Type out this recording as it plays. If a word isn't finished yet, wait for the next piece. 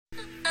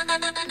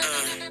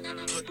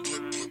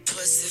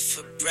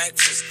Pussy for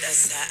breakfast,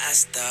 that's how I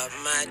start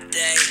my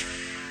day.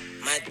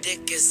 My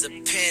dick is a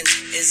pen,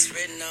 it's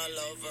written all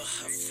over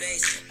her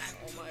face.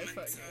 Oh my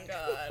fucking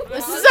god.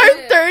 This is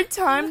our third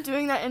time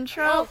doing that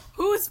intro. Oh,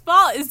 whose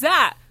fault is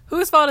that?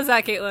 Whose fault is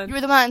that, Caitlin? You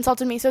were the one that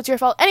insulted me, so it's your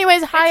fault.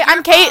 Anyways, hi,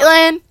 I'm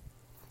Caitlin.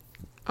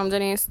 I'm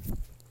Denise.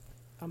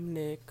 I'm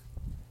Nick.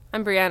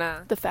 I'm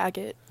Brianna. The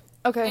faggot.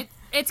 Okay.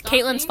 It's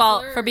Caitlin's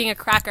fault for being a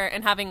cracker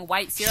and having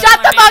white cereal.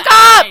 Shut the fuck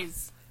up!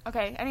 Eyes.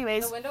 Okay,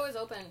 anyways. The window is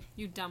open.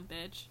 You dumb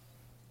bitch.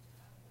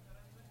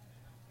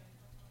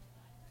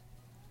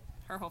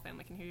 Her whole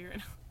family can hear you right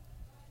now.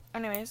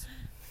 Anyways.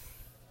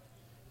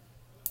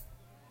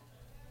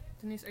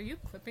 Denise, are you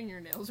clipping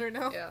your nails right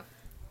now? Yeah.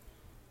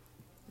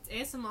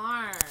 It's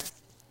ASMR.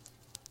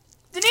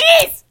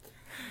 Denise!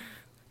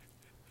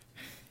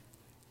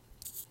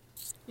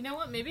 You know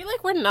what? Maybe,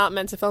 we're not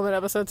meant to film an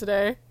episode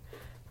today.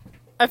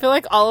 I feel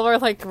like all of our,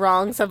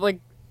 wrongs have,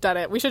 done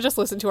it. We should just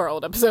listen to our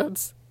old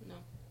episodes.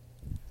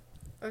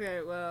 No.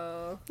 Okay,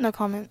 well... No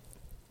comment.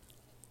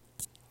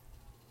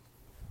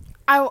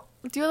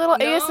 Do a little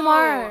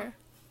ASMR.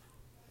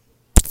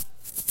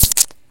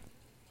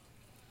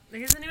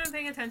 Nick isn't even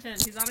paying attention.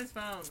 He's on his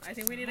phone. I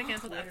think we need to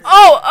cancel the episode.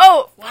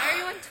 Oh! Why are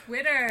you on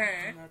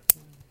Twitter?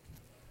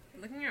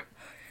 You're looking at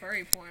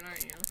furry porn,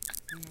 aren't you?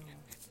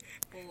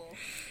 Bull.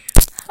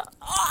 The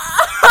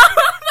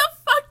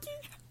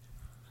fucking...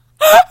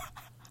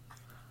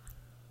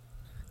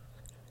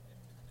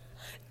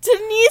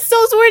 Denise,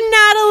 those were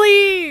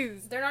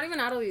Natalie's! They're not even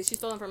Natalie's. She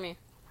stole them from me.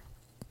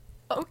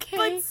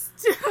 Okay.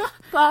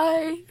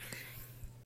 Bye.